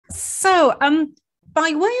So,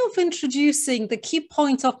 by way of introducing the key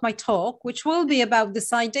point of my talk, which will be about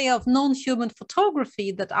this idea of non-human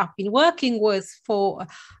photography that I've been working with for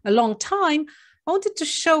a long time, I wanted to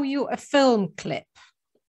show you a film clip.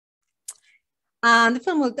 And the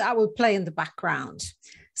film I will play in the background.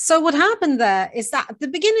 So what happened there is that at the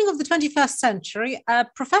beginning of the 21st century, a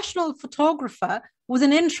professional photographer with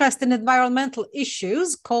an interest in environmental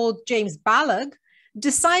issues called James Balog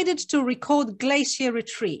decided to record glacier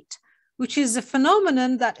retreat, which is a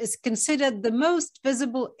phenomenon that is considered the most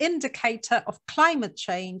visible indicator of climate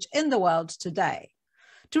change in the world today.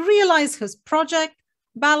 To realize his project,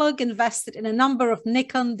 Balog invested in a number of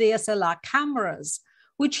Nikon DSLR cameras,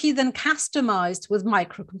 which he then customized with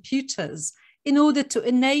microcomputers in order to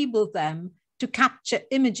enable them to capture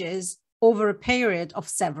images over a period of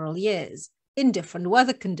several years in different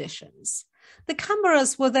weather conditions. The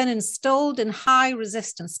cameras were then installed in high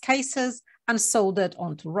resistance cases and soldered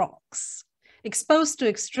onto rocks. Exposed to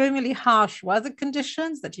extremely harsh weather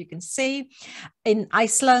conditions that you can see in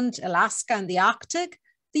Iceland, Alaska, and the Arctic,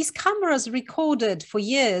 these cameras recorded for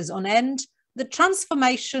years on end the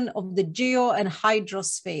transformation of the geo and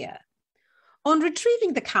hydrosphere. On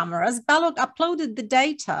retrieving the cameras, Balog uploaded the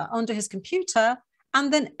data onto his computer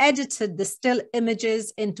and then edited the still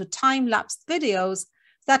images into time-lapse videos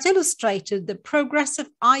that illustrated the progressive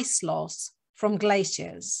ice loss from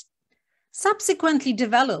glaciers. Subsequently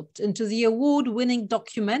developed into the award-winning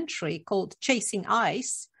documentary called Chasing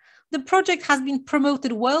Ice, the project has been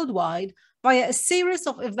promoted worldwide via a series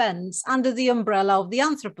of events under the umbrella of the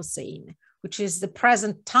Anthropocene, which is the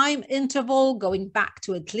present time interval going back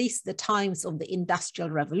to at least the times of the Industrial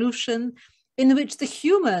Revolution, in which the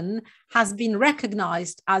human has been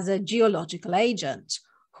recognized as a geological agent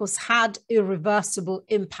who's had irreversible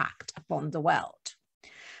impact upon the world.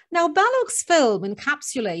 Now, Balog's film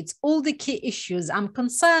encapsulates all the key issues I'm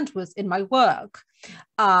concerned with in my work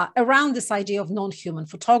around this idea of non-human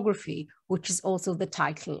photography, which is also the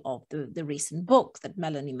title of the recent book that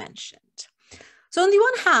Melanie mentioned. So on the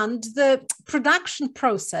one hand, the production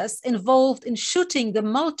process involved in shooting the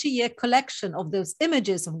multi-year collection of those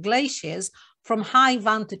images of glaciers from high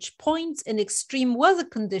vantage points in extreme weather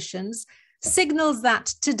conditions signals that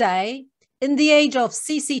today, in the age of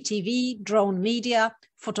CCTV, drone media,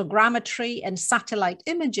 photogrammetry, and satellite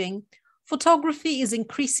imaging, photography is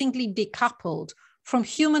increasingly decoupled from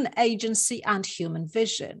human agency and human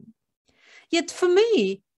vision. Yet for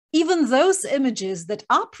me, even those images that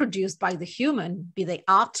are produced by the human, be they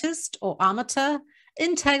artist or amateur,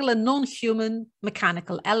 entail a non-human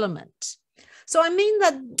mechanical element. So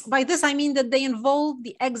by this I mean that they involve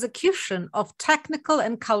the execution of technical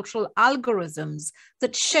and cultural algorithms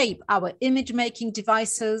that shape our image-making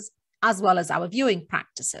devices as well as our viewing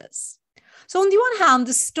practices. So on the one hand,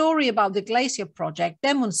 the story about the Glacier Project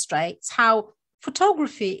demonstrates how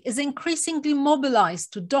photography is increasingly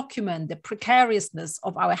mobilized to document the precariousness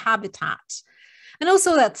of our habitat. And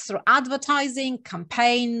also that through advertising,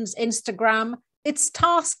 campaigns, Instagram, it's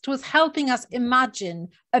tasked with helping us imagine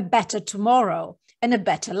a better tomorrow and a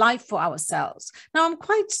better life for ourselves. Now, I'm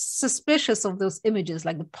quite suspicious of those images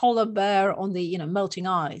like the polar bear on the melting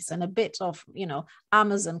ice and a bit of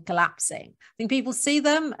Amazon collapsing. I think people see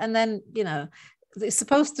them and then they're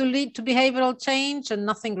supposed to lead to behavioral change and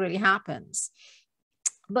nothing really happens.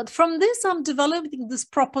 But from this, I'm developing this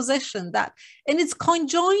proposition that in its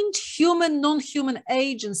conjoined human, non-human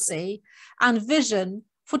agency and vision,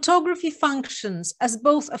 photography functions as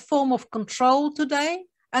both a form of control today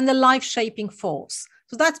and a life-shaping force.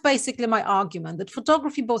 So that's basically my argument, that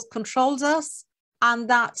photography both controls us and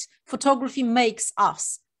that photography makes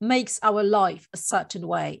us, makes our life a certain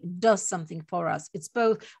way. It does something for us. It's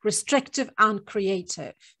both restrictive and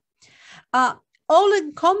creative.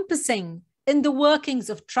 All-encompassing in the workings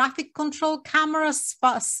of traffic control cameras,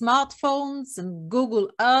 smartphones, and Google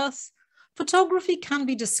Earth, photography can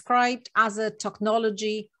be described as a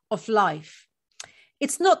technology of life.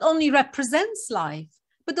 It not only represents life,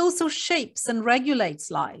 but also shapes and regulates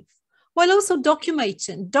life, while also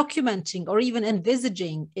documenting or even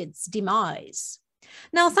envisaging its demise.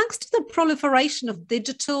 Now, thanks to the proliferation of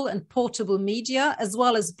digital and portable media, as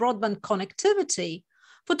well as broadband connectivity,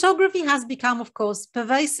 photography has become, of course,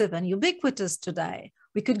 pervasive and ubiquitous today.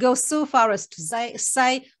 We could go so far as to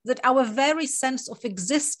say that our very sense of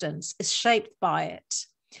existence is shaped by it.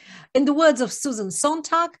 In the words of Susan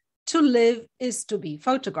Sontag, to live is to be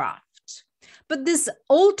photographed. But this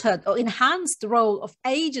altered or enhanced role of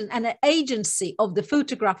agent and agency of the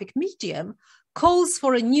photographic medium calls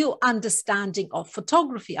for a new understanding of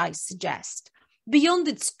photography, I suggest, beyond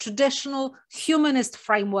its traditional humanist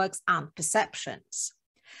frameworks and perceptions.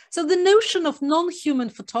 So the notion of non-human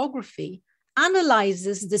photography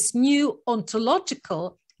analyzes this new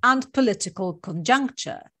ontological and political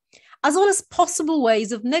conjuncture, as well as possible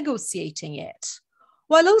ways of negotiating it,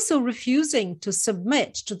 while also refusing to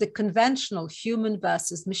submit to the conventional human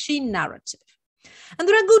versus machine narrative. And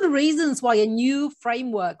there are good reasons why a new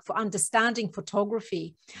framework for understanding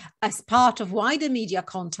photography as part of wider media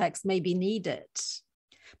context may be needed.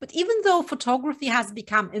 But even though photography has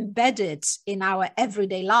become embedded in our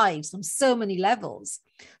everyday lives on so many levels,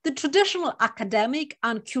 the traditional academic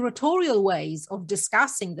and curatorial ways of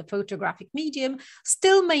discussing the photographic medium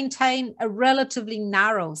still maintain a relatively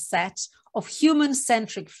narrow set of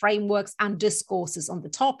human-centric frameworks and discourses on the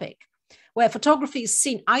topic, where photography is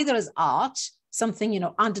seen either as art, something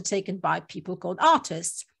undertaken by people called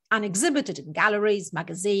artists and exhibited in galleries,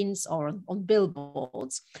 magazines, or on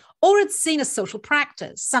billboards, or it's seen as social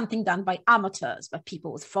practice, something done by amateurs, by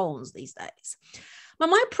people with phones these days. But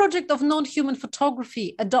my project of non-human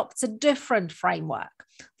photography adopts a different framework,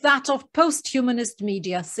 that of post-humanist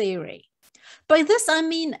media theory. By this, I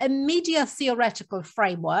mean a media theoretical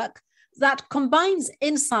framework that combines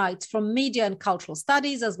insights from media and cultural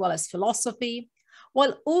studies as well as philosophy,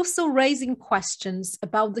 while also raising questions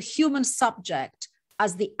about the human subject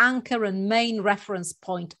as the anchor and main reference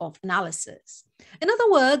point of analysis. In other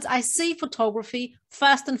words, I see photography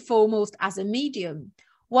first and foremost as a medium,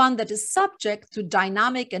 one that is subject to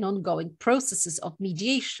dynamic and ongoing processes of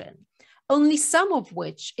mediation, only some of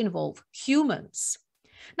which involve humans.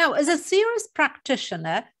 Now, as a theorist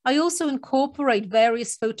practitioner, I also incorporate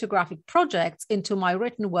various photographic projects into my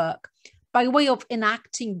written work by way of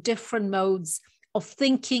enacting different modes of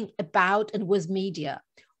thinking about and with media,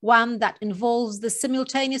 one that involves the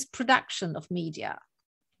simultaneous production of media.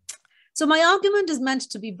 So my argument is meant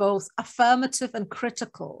to be both affirmative and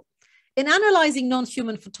critical. In analyzing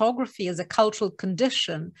non-human photography as a cultural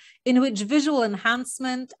condition in which visual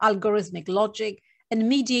enhancement, algorithmic logic, and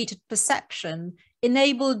mediated perception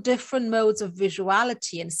enable different modes of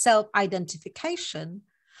visuality and self-identification,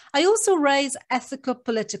 I also raise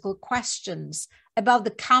ethico-political questions about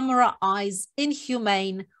the camera eye's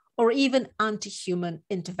inhumane or even anti-human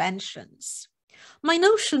interventions. My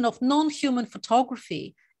notion of non-human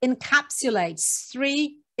photography encapsulates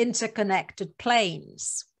three interconnected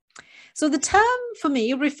planes. So the term for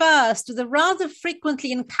me refers to the rather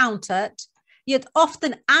frequently encountered, yet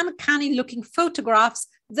often uncanny looking photographs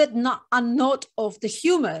that are not of the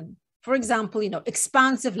human. For example,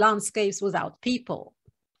 expansive landscapes without people.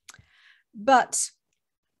 But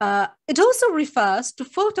it also refers to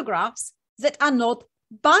photographs that are not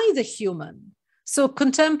by the human. So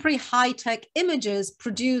contemporary high-tech images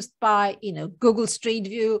produced by, Google Street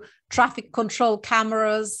View, traffic control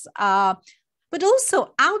cameras, but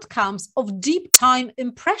also outcomes of deep time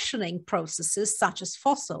impressioning processes such as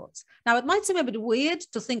fossils. Now, it might seem a bit weird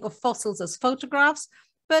to think of fossils as photographs,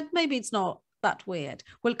 but maybe it's not that weird.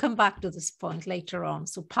 We'll come back to this point later on,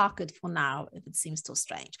 so park it for now if it seems too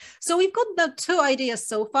strange. So we've got the two ideas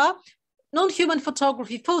so far: non-human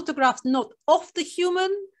photography, photographs not of the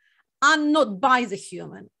human and not by the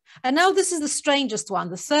human. And now this is the strangest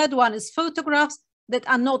one. The third one is photographs that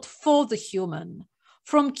are not for the human,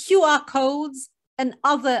 from QR codes and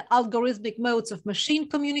other algorithmic modes of machine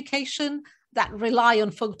communication that rely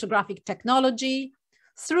on photographic technology,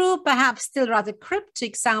 through perhaps still rather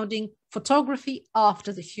cryptic sounding photography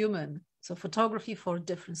after the human. So photography for a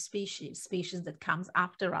different species that comes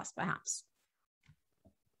after us perhaps.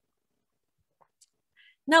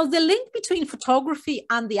 Now, the link between photography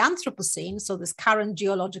and the Anthropocene, so this current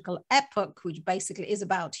geological epoch, which basically is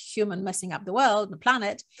about human messing up the world, the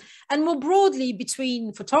planet, and more broadly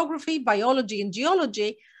between photography, biology, and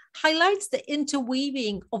geology, highlights the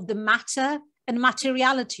interweaving of the matter and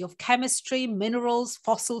materiality of chemistry, minerals,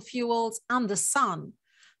 fossil fuels, and the sun,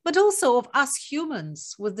 but also of us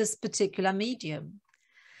humans with this particular medium.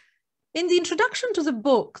 In the introduction to the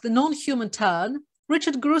book, The Non-Human Turn,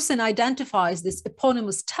 Richard Grusin identifies this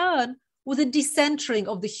eponymous turn with a decentering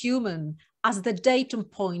of the human as the datum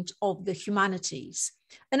point of the humanities,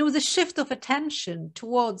 and with a shift of attention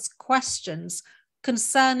towards questions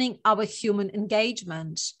concerning our human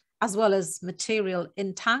engagement, as well as material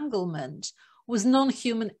entanglement with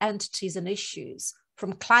non-human entities and issues,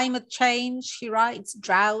 from climate change, he writes,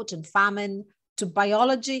 drought and famine, to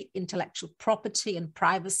biology, intellectual property and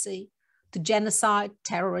privacy, to genocide,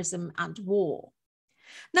 terrorism, and war.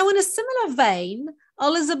 Now, in a similar vein,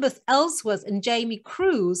 Elizabeth Ellsworth and Jamie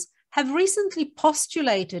Cruz have recently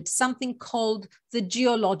postulated something called the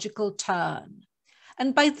geological turn.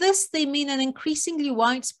 And by this, they mean an increasingly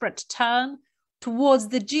widespread turn towards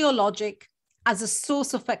the geologic as a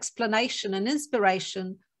source of explanation and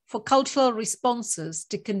inspiration for cultural responses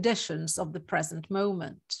to conditions of the present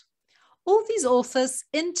moment. All these authors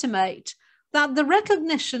intimate that the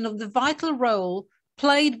recognition of the vital role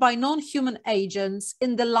played by non-human agents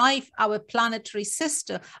in the life our planetary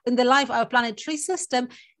system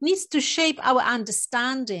needs to shape our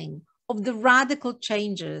understanding of the radical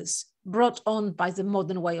changes brought on by the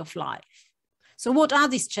modern way of life. So what are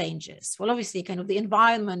these changes? Well, obviously, kind of the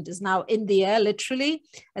environment is now in the air, literally,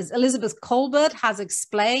 as Elizabeth Kolbert has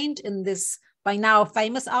explained in this by now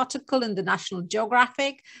famous article in the National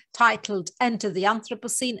Geographic titled "Enter the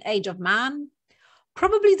Anthropocene, Age of Man."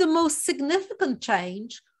 Probably the most significant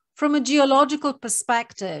change from a geological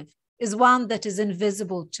perspective is one that is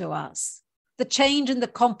invisible to us: the change in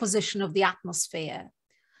the composition of the atmosphere.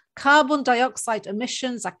 Carbon dioxide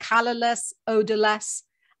emissions are colorless, odorless,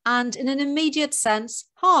 and in an immediate sense,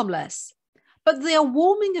 harmless. But their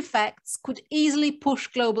warming effects could easily push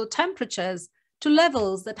global temperatures to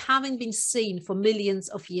levels that haven't been seen for millions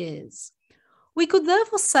of years. We could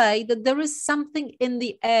therefore say that there is something in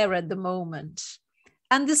the air at the moment.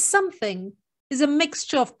 And this something is a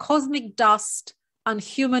mixture of cosmic dust and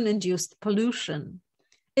human-induced pollution.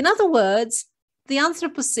 In other words, the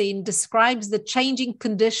Anthropocene describes the changing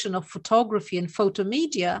condition of photography and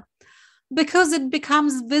photomedia because it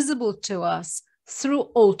becomes visible to us through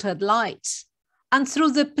altered light and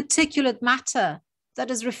through the particulate matter that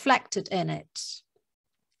is reflected in it.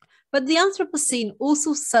 But the Anthropocene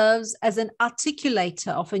also serves as an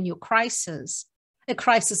articulator of a new crisis, a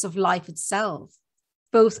crisis of life itself,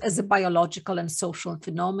 both as a biological and social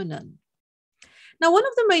phenomenon. Now, one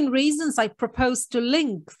of the main reasons I propose to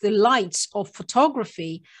link the light of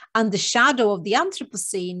photography and the shadow of the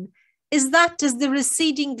Anthropocene is that, as the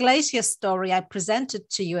receding glacier story I presented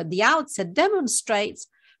to you at the outset demonstrates,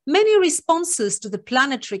 many responses to the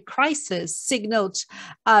planetary crisis signaled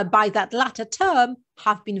by that latter term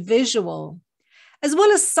have been visual. As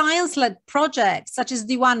well as science-led projects, such as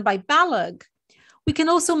the one by Balog, we can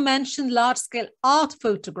also mention large-scale art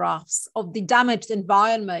photographs of the damaged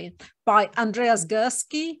environment by Andreas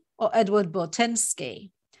Gursky or Edward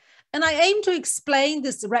Bortinsky. And I aim to explain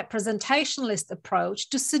this representationalist approach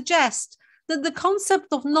to suggest that the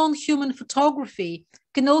concept of non-human photography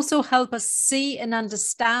can also help us see and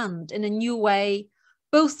understand in a new way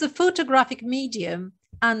both the photographic medium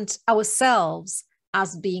and ourselves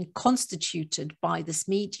as being constituted by this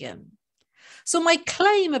medium. So my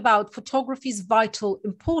claim about photography's vital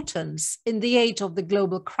importance in the age of the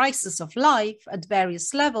global crisis of life at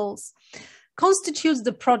various levels constitutes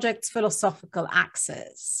the project's philosophical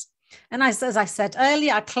axis. And as I said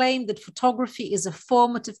earlier, I claim that photography is a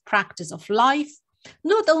formative practice of life,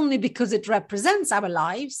 not only because it represents our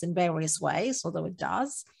lives in various ways, although it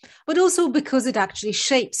does, but also because it actually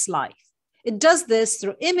shapes life. It does this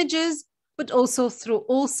through images, but also through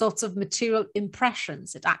all sorts of material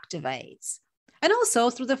impressions it activates, and also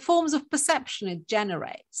through the forms of perception it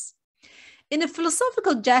generates. In a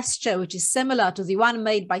philosophical gesture, which is similar to the one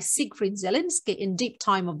made by Siegfried Zielinski in Deep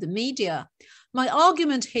Time of the Media, my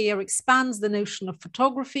argument here expands the notion of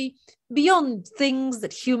photography beyond things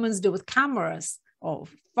that humans do with cameras or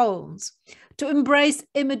phones to embrace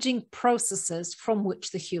imaging processes from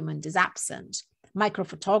which the human is absent: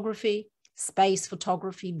 microphotography, space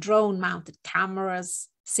photography, drone-mounted cameras,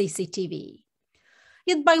 CCTV.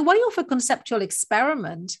 Yet by way of a conceptual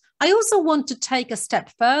experiment, I also want to take a step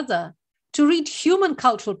further to read human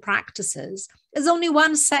cultural practices as only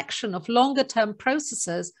one section of longer-term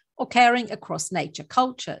processes occurring across nature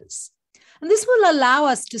cultures. And this will allow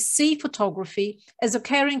us to see photography as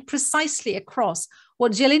occurring precisely across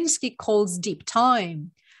what Zylinski calls deep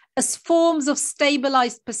time, as forms of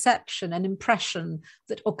stabilized perception and impression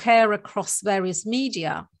that occur across various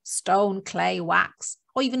media, stone, clay, wax,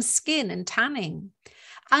 or even skin and tanning,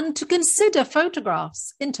 and to consider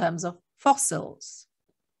photographs in terms of fossils.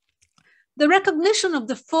 The recognition of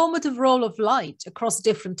the formative role of light across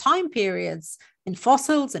different time periods in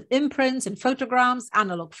fossils and imprints and photograms,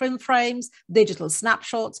 analog film frames, digital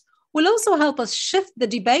snapshots will also help us shift the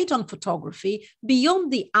debate on photography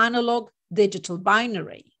beyond the analog digital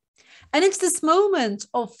binary. And it's this moment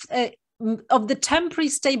of the temporary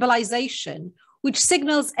stabilization which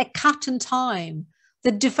signals a cut in time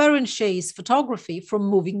that differentiates photography from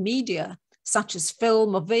moving media, such as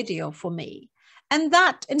film or video for me. And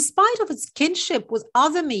that, in spite of its kinship with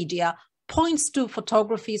other media, points to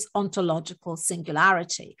photography's ontological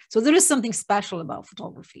singularity. So there is something special about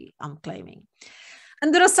photography, I'm claiming.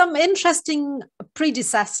 And there are some interesting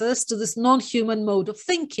predecessors to this non-human mode of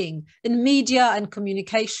thinking in media and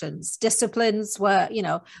communications, disciplines where,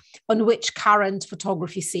 on which current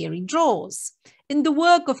photography theory draws. In the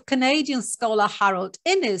work of Canadian scholar Harold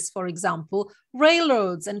Innes, for example,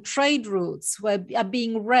 railroads and trade routes are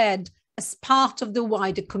being read as part of the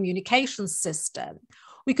wider communication system.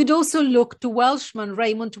 We could also look to Welshman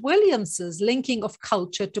Raymond Williams's linking of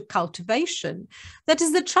culture to cultivation. That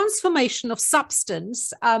is the transformation of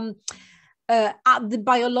substance at the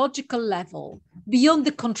biological level, beyond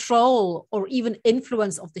the control or even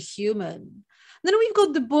influence of the human. Then we've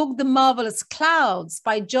got the book, The Marvelous Clouds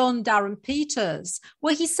by John Darren Peters,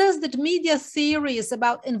 where he says that media theory is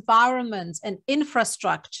about environment and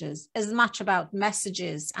infrastructures as much about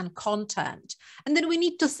messages and content. And then we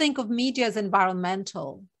need to think of media as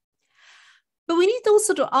environmental. But we need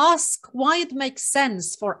also to ask why it makes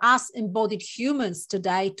sense for us embodied humans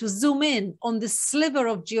today to zoom in on this sliver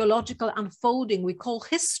of geological unfolding we call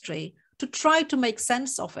history, to try to make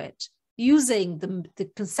sense of it, using the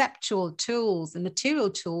conceptual tools, the material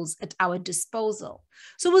tools at our disposal.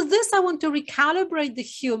 So with this, I want to recalibrate the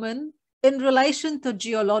human in relation to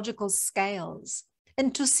geological scales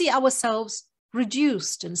and to see ourselves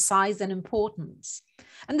reduced in size and importance.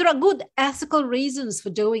 And there are good ethical reasons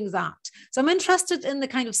for doing that. So I'm interested in the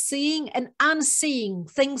kind of seeing and unseeing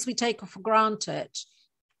things we take for granted.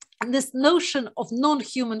 And this notion of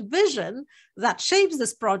non-human vision that shapes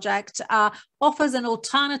this project offers an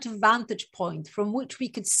alternative vantage point from which we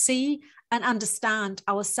could see and understand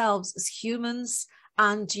ourselves as humans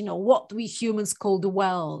and, you know, what we humans call the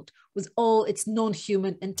world with all its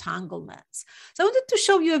non-human entanglements. So I wanted to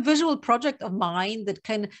show you a visual project of mine that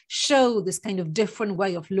can show this kind of different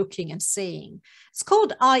way of looking and seeing. It's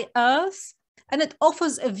called I Earth, and it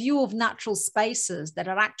offers a view of natural spaces that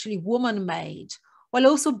are actually woman-made, while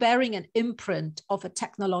also bearing an imprint of a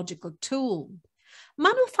technological tool.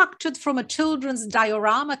 Manufactured from a children's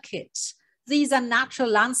diorama kit, these are natural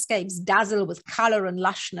landscapes dazzle with color and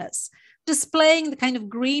lushness, displaying the kind of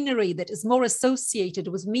greenery that is more associated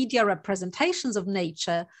with media representations of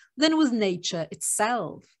nature than with nature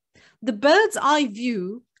itself. The bird's eye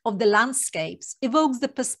view of the landscapes evokes the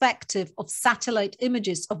perspective of satellite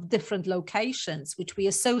images of different locations, which we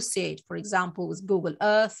associate, for example, with Google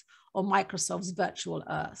Earth or Microsoft's Virtual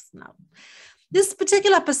Earth now. This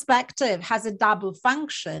particular perspective has a double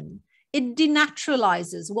function. It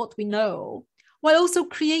denaturalizes what we know, while also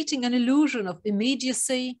creating an illusion of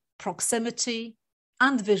immediacy, proximity,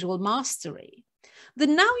 and visual mastery. The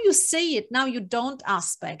now you see it, now you don't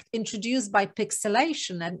aspect introduced by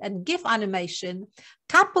pixelation and GIF animation,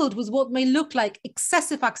 coupled with what may look like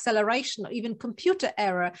excessive acceleration or even computer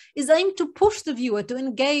error, is aimed to push the viewer to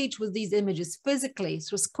engage with these images physically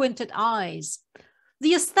through squinted eyes.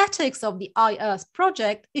 The aesthetics of the I Earth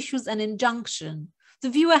project issues an injunction. The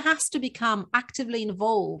viewer has to become actively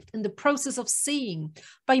involved in the process of seeing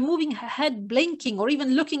by moving her head, blinking, or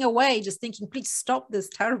even looking away, just thinking, please stop this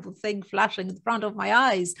terrible thing flashing in front of my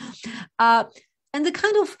eyes. And the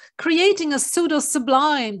kind of creating a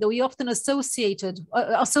pseudo-sublime that we often associate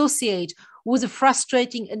with the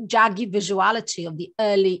frustrating and jaggy visuality of the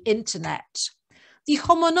early internet. The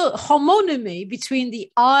homonymy between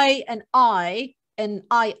the I and I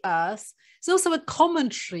Earth is also a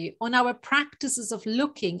commentary on our practices of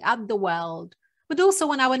looking at the world, but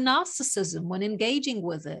also on our narcissism when engaging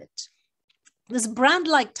with it. This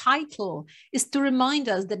brand-like title is to remind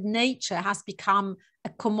us that nature has become a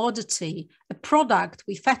commodity, a product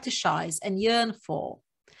we fetishize and yearn for.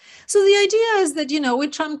 So the idea is that, you know, we're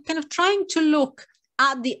kind of trying to look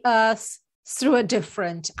at the earth through a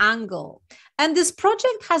different angle. And this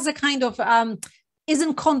project has a kind of, is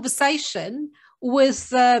in conversation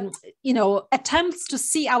with, you know, attempts to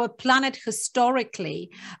see our planet historically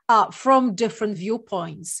from different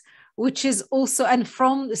viewpoints, which is also, and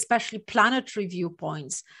from especially planetary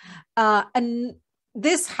viewpoints. And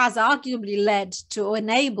this has arguably led to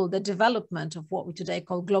enable the development of what we today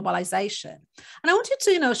call globalization. And I want you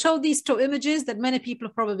to, you know, show these two images that many people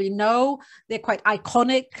probably know. They're quite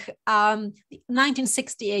iconic.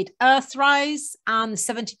 1968 Earthrise and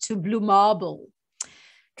 72 Blue Marble.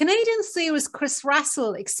 Canadian theorist Chris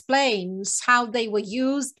Russell explains how they were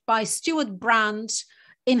used by Stuart Brand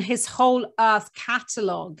in his Whole Earth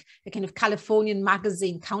catalogue, a kind of Californian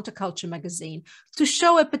magazine, counterculture magazine, to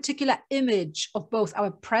show a particular image of both our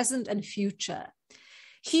present and future.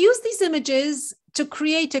 He used these images to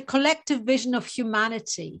create a collective vision of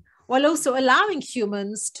humanity, while also allowing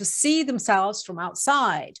humans to see themselves from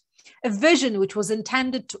outside. A vision which was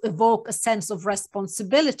intended to evoke a sense of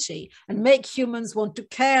responsibility and make humans want to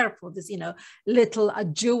care for this, you know, little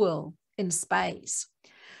jewel in space.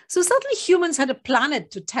 So suddenly humans had a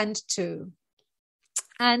planet to tend to.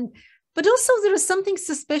 But also there is something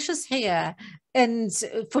suspicious here. And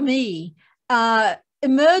for me,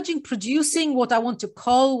 emerging, producing what I want to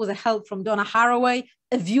call, with the help from Donna Haraway,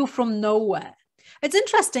 a view from nowhere. It's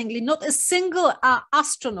interestingly not a single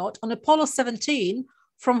astronaut on Apollo 17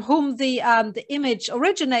 from whom the image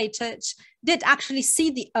originated did actually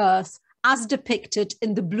see the Earth as depicted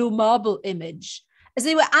in the blue marble image, as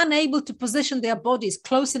they were unable to position their bodies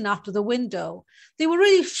close enough to the window. They were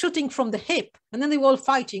really shooting from the hip, and then they were all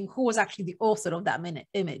fighting who was actually the author of that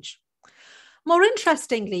image. More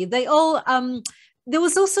interestingly, they all there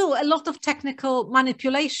was also a lot of technical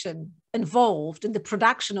manipulation involved in the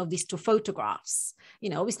production of these two photographs.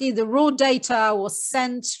 Obviously the raw data was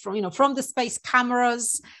sent from the space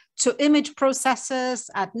cameras to image processors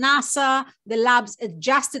at NASA. The labs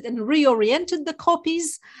adjusted and reoriented the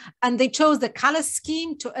copies, and they chose the color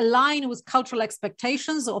scheme to align with cultural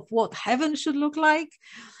expectations of what heaven should look like.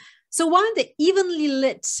 So while the evenly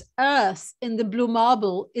lit Earth in the blue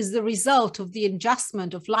marble is the result of the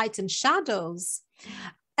adjustment of light and shadows,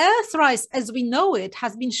 Earthrise as we know it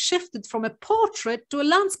has been shifted from a portrait to a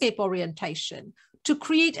landscape orientation to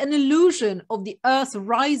create an illusion of the Earth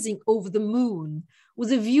rising over the moon,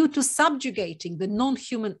 with a view to subjugating the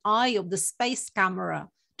non-human eye of the space camera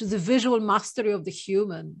to the visual mastery of the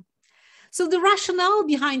human. So the rationale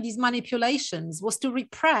behind these manipulations was to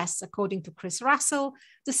repress, according to Chris Russell,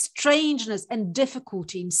 the strangeness and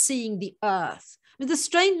difficulty in seeing the Earth. The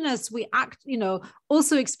strangeness we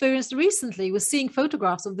also experienced recently with seeing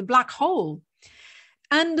photographs of the black hole.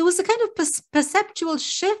 And there was a kind of perceptual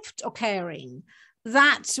shift occurring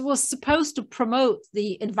that was supposed to promote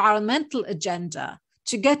the environmental agenda,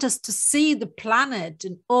 to get us to see the planet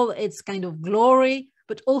in all its kind of glory,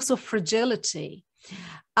 but also fragility.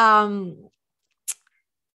 And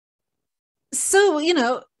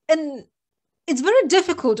it's very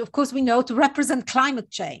difficult, of course, we know, to represent climate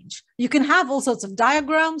change. You can have all sorts of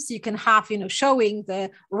diagrams, you can have, showing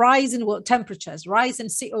the rise in world temperatures, rise in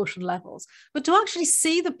sea ocean levels, but to actually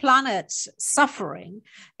see the planet suffering,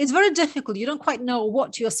 it's very difficult. You don't quite know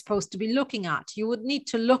what you're supposed to be looking at. You would need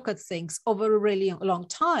to look at things over a really long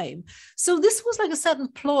time. So this was like a certain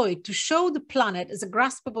ploy to show the planet as a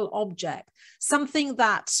graspable object, something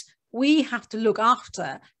that we have to look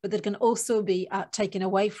after, but that can also be taken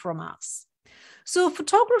away from us. So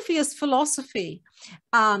photography as philosophy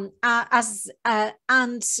and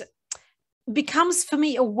becomes for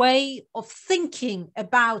me a way of thinking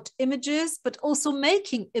about images, but also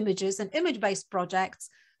making images and image-based projects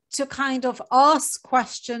to kind of ask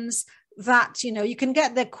questions that, you can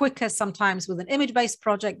get there quicker sometimes with an image-based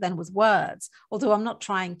project than with words, although I'm not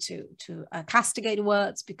trying to castigate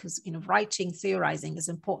words, because, writing, theorizing is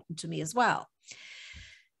important to me as well.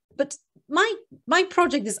 But my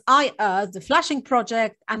project is I-Earth, the Flashing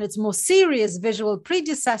Project, and its more serious visual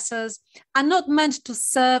predecessors are not meant to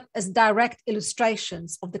serve as direct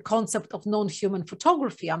illustrations of the concept of non-human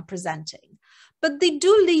photography I'm presenting, but they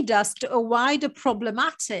do lead us to a wider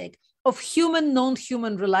problematic of human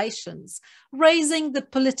non-human relations, raising the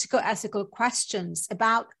political ethical questions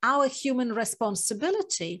about our human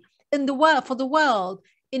responsibility in the world, for the world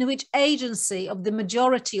in which agency of the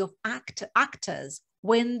majority of actors,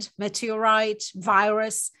 wind, meteorite,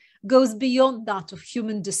 virus, goes beyond that of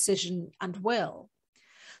human decision and will.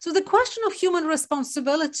 So the question of human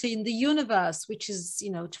responsibility in the universe, which is,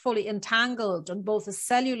 fully entangled on both a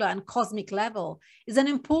cellular and cosmic level, is an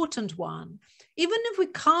important one. Even if we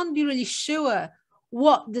can't be really sure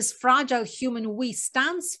what this fragile human we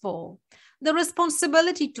stands for, the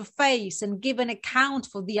responsibility to face and give an account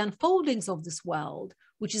for the unfoldings of this world,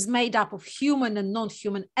 which is made up of human and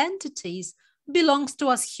non-human entities, belongs to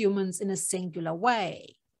us humans in a singular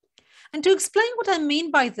way. And to explain what I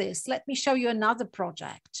mean by this, let me show you another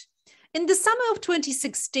project. In the summer of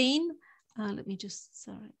 2016, let me just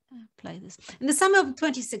play this. In the summer of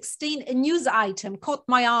 2016, a news item caught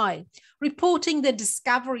my eye, reporting the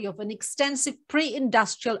discovery of an extensive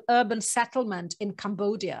pre-industrial urban settlement in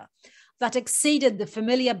Cambodia that exceeded the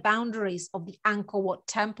familiar boundaries of the Angkor Wat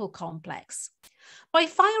temple complex. By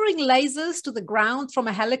firing lasers to the ground from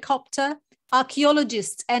a helicopter,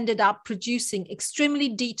 archaeologists ended up producing extremely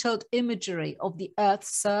detailed imagery of the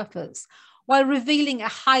Earth's surface, while revealing a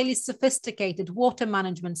highly sophisticated water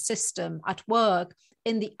management system at work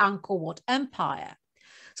in the Angkor Wat Empire.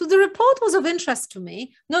 So the report was of interest to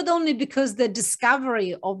me, not only because the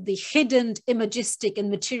discovery of the hidden imagistic and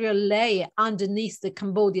material layer underneath the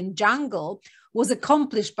Cambodian jungle was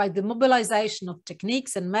accomplished by the mobilization of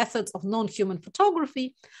techniques and methods of non-human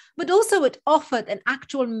photography, but also it offered an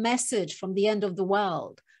actual message from the end of the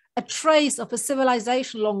world, a trace of a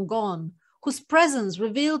civilization long gone, whose presence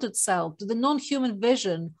revealed itself to the non-human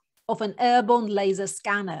vision of an airborne laser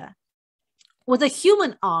scanner. With a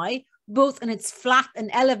human eye, both in its flat and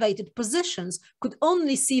elevated positions, could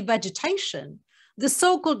only see vegetation, the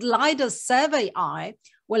so-called LiDAR survey eye,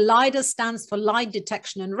 where LiDAR stands for light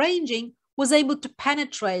detection and ranging, was able to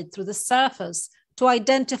penetrate through the surface to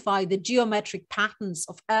identify the geometric patterns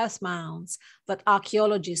of earth mounds that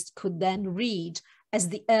archaeologists could then read as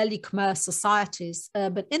the early Khmer society's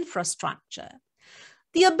urban infrastructure.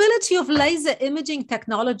 The ability of laser imaging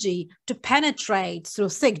technology to penetrate through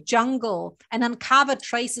thick jungle and uncover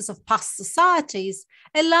traces of past societies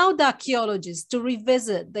allowed archaeologists to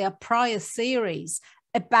revisit their prior theories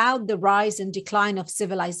about the rise and decline of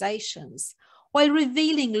civilizations, while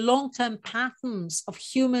revealing long-term patterns of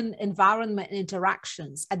human-environment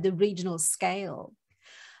interactions at the regional scale.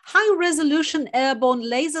 High-resolution airborne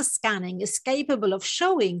laser scanning is capable of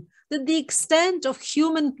showing that the extent of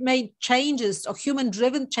human-made changes or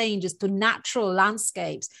human-driven changes to natural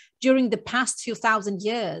landscapes during the past few thousand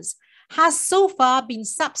years has so far been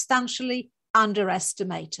substantially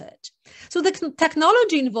underestimated. So the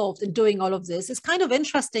technology involved in doing all of this is kind of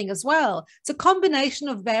interesting as well. It's a combination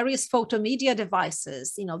of various photomedia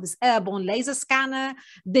devices, this airborne laser scanner,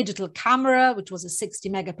 digital camera, which was a 60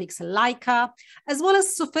 megapixel Leica, as well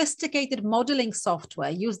as sophisticated modeling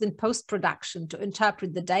software used in post-production to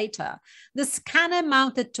interpret the data. The scanner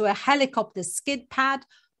mounted to a helicopter skid pad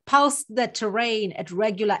pulsed the terrain at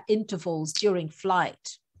regular intervals during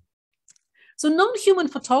flight. So non-human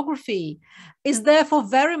photography is therefore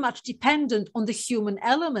very much dependent on the human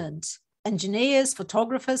element. Engineers,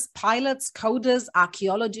 photographers, pilots, coders,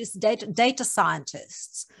 archaeologists, data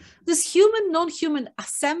scientists. This human, non-human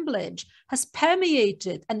assemblage has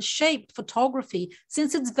permeated and shaped photography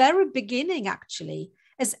since its very beginning, actually,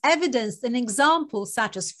 as evidenced in examples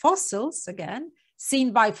such as fossils, again,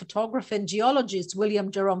 seen by photographer and geologist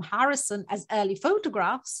William Jerome Harrison as early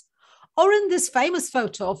photographs, or in this famous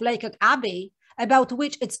photo of Lacock Abbey, about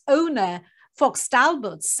which its owner, Fox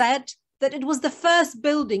Talbot, said that it was the first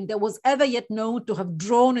building that was ever yet known to have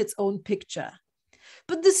drawn its own picture.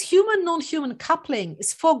 But this human-non-human coupling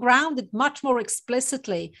is foregrounded much more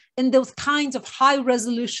explicitly in those kinds of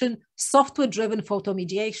high-resolution, software-driven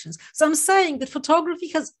photomediations. So I'm saying that photography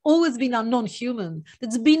has always been a non-human.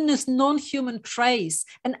 There's been this non-human trace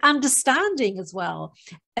and understanding as well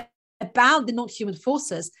about the non-human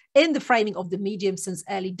forces in the framing of the medium since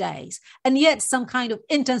early days. And yet some kind of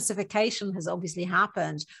intensification has obviously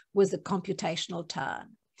happened with the computational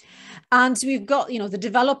turn. And we've got, the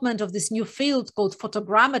development of this new field called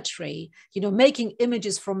photogrammetry, making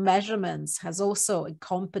images from measurements has also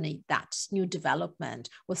accompanied that new development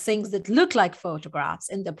with things that look like photographs.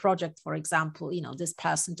 In the project, for example, this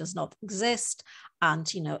person does not exist.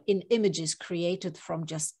 And, in images created from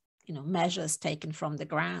just measures taken from the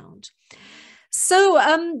ground. So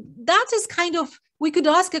that is kind of, we could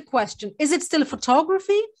ask a question, is it still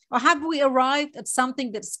photography, or have we arrived at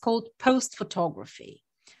something that's called post-photography?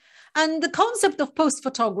 And the concept of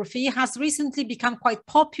post-photography has recently become quite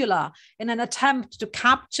popular in an attempt to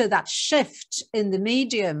capture that shift in the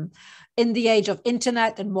medium in the age of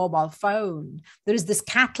internet and mobile phone. There is this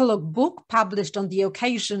catalog book published on the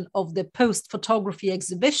occasion of the post-photography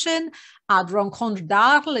exhibition at Rencontre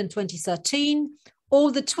d'Arles in 2013, or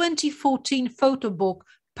the 2014 photo book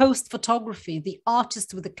Post-Photography, The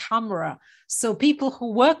Artist with a Camera. So people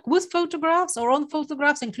who work with photographs or on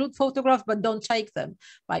photographs, include photographs but don't take them,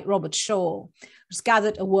 by Robert Shaw, who's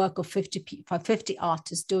gathered a work of 50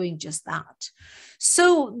 artists doing just that.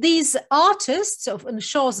 So these artists in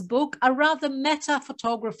Shaw's book are rather meta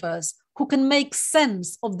photographers who can make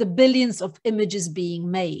sense of the billions of images being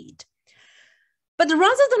made. But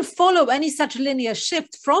rather than follow any such linear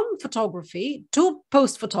shift from photography to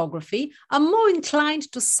post-photography, I'm more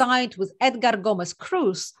inclined to side with Edgar Gomez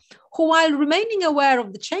Cruz, who, while remaining aware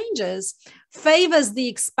of the changes, favors the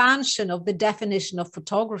expansion of the definition of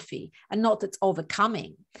photography and not its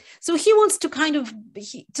overcoming. So he wants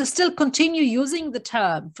to still continue using the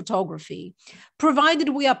term photography, provided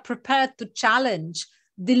we are prepared to challenge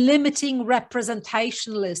the limiting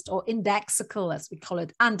representationalist or indexical, as we call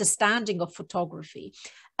it, understanding of photography,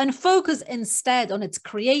 and focus instead on its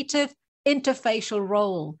creative interfacial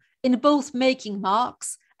role in both making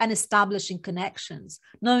marks and establishing connections,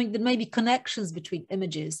 knowing that maybe connections between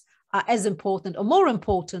images are as important or more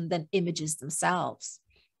important than images themselves.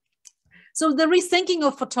 So the rethinking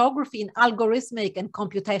of photography in algorithmic and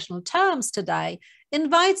computational terms today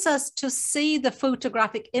invites us to see the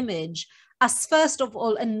photographic image as first of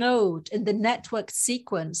all a node in the networked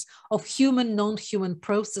sequence of human, non-human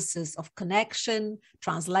processes of connection,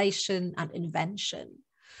 translation, and invention.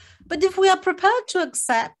 But if we are prepared to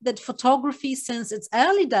accept that photography since its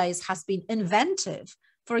early days has been inventive,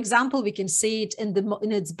 For example, we can see it in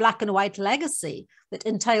its black and white legacy that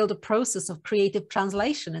entailed a process of creative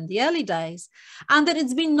translation in the early days, and that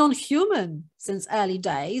it's been non-human since early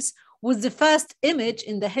days, with the first image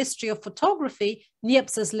in the history of photography,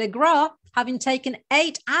 Niepce's Le Gras, having taken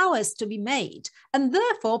 8 hours to be made, and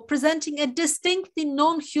therefore presenting a distinctly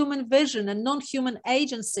non-human vision and non-human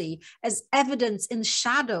agency as evidence in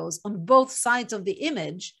shadows on both sides of the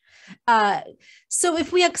image. So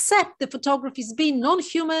if we accept the photography's been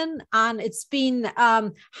non-human and it's been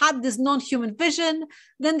had this non-human vision,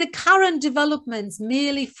 then the current developments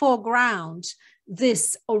merely foreground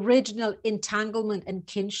this original entanglement and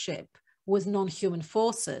kinship with non-human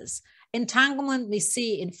forces. Entanglement we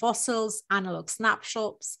see in fossils, analog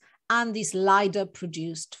snapshots, and these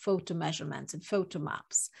LiDAR-produced photo measurements and photo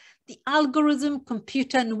maps. The algorithm,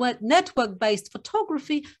 computer, and network-based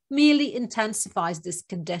photography merely intensifies this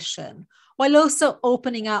condition, while also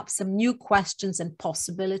opening up some new questions and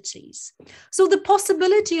possibilities. So the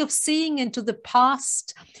possibility of seeing into the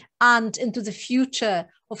past and into the future,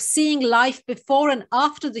 of seeing life before and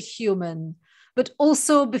after the human, but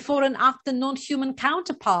also before and after non-human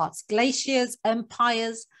counterparts, glaciers,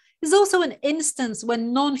 empires, is also an instance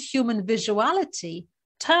when non-human visuality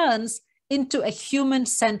turns into a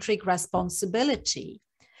human-centric responsibility.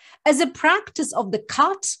 As a practice of the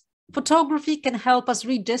cut, photography can help us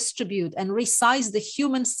redistribute and resize the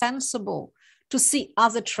human sensible to see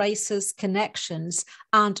other traces, connections,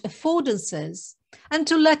 and affordances, and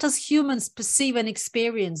to let us humans perceive and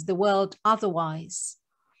experience the world otherwise.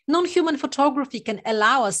 Non-human photography can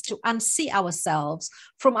allow us to unsee ourselves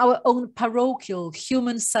from our own parochial,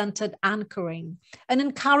 human-centered anchoring and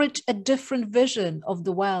encourage a different vision of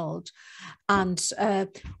the world. And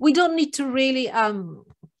we don't need to really...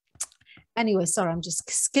 Anyway, sorry, I'm just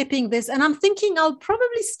skipping this. And I'm thinking I'll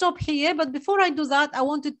probably stop here. But before I do that, I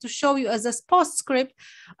wanted to show you as a postscript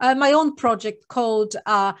my own project called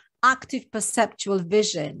Active Perceptual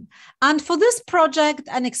Vision. And for this project,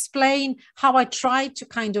 and explain how I try to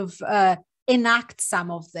kind of enact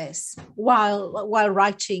some of this while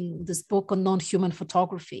writing this book on non-human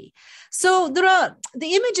photography. So there are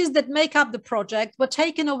the images that make up the project were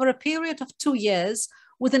taken over a period of 2 years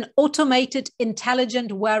with an automated,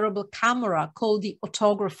 intelligent, wearable camera called the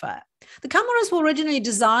autographer. The cameras were originally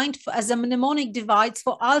designed as a mnemonic device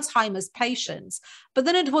for Alzheimer's patients, but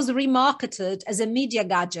then it was remarketed as a media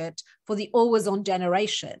gadget for the always-on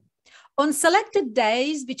generation. On selected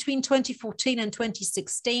days between 2014 and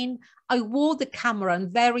 2016, I wore the camera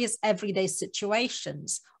in various everyday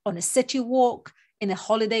situations, on a city walk, in a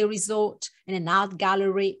holiday resort, in an art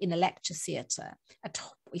gallery, in a lecture theatre,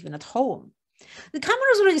 even at home. The camera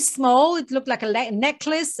was really small. It looked like a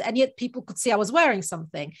necklace, and yet people could see I was wearing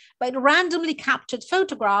something. But it randomly captured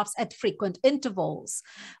photographs at frequent intervals,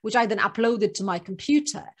 which I then uploaded to my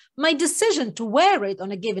computer. My decision to wear it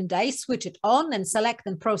on a given day, switch it on, and select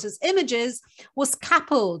and process images was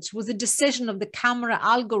coupled with the decision of the camera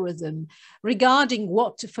algorithm regarding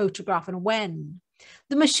what to photograph and when.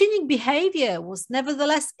 The machining behavior was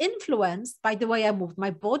nevertheless influenced by the way I moved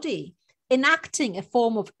my body, enacting a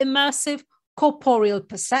form of immersive corporeal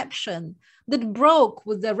perception that broke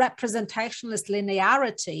with the representationalist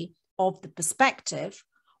linearity of the perspective,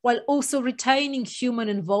 while also retaining human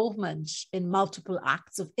involvement in multiple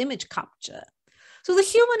acts of image capture. So the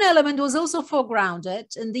human element was also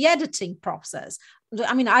foregrounded in the editing process.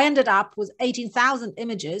 I mean, I ended up with 18,000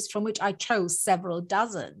 images from which I chose several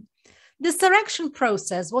dozen. This selection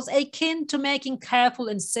process was akin to making careful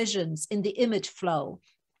incisions in the image flow,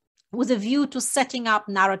 with a view to setting up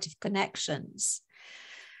narrative connections.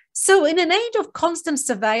 So in an age of constant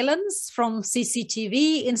surveillance, from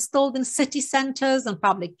CCTV installed in city centers and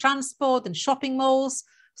public transport and shopping malls,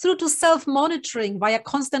 through to self-monitoring via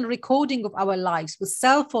constant recording of our lives with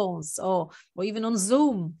cell phones or even on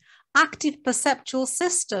Zoom, active perceptual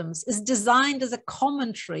systems is designed as a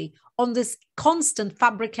commentary on this constant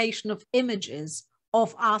fabrication of images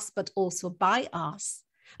of us, but also by us.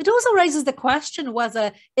 It also raises the question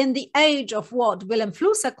whether in the age of what Willem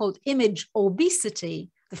Flusser called image obesity,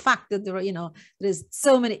 the fact that there's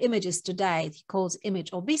so many images today, he calls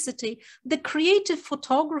image obesity, the creative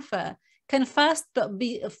photographer can first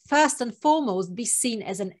and foremost be seen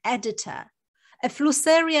as an editor, a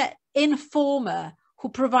Flusserian informer who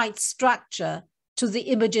provides structure to the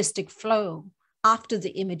imagistic flow after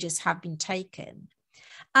the images have been taken.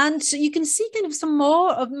 And you can see kind of some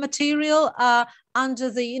more of material under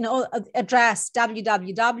the address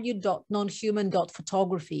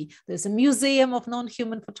www.nonhuman.photography. There's a museum of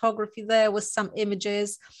non-human photography there with some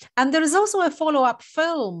images. And there is also a follow-up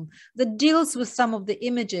film that deals with some of the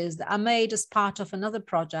images that are made as part of another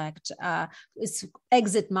project. It's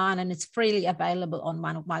Exit Man, and it's freely available on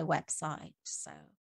one of my websites. So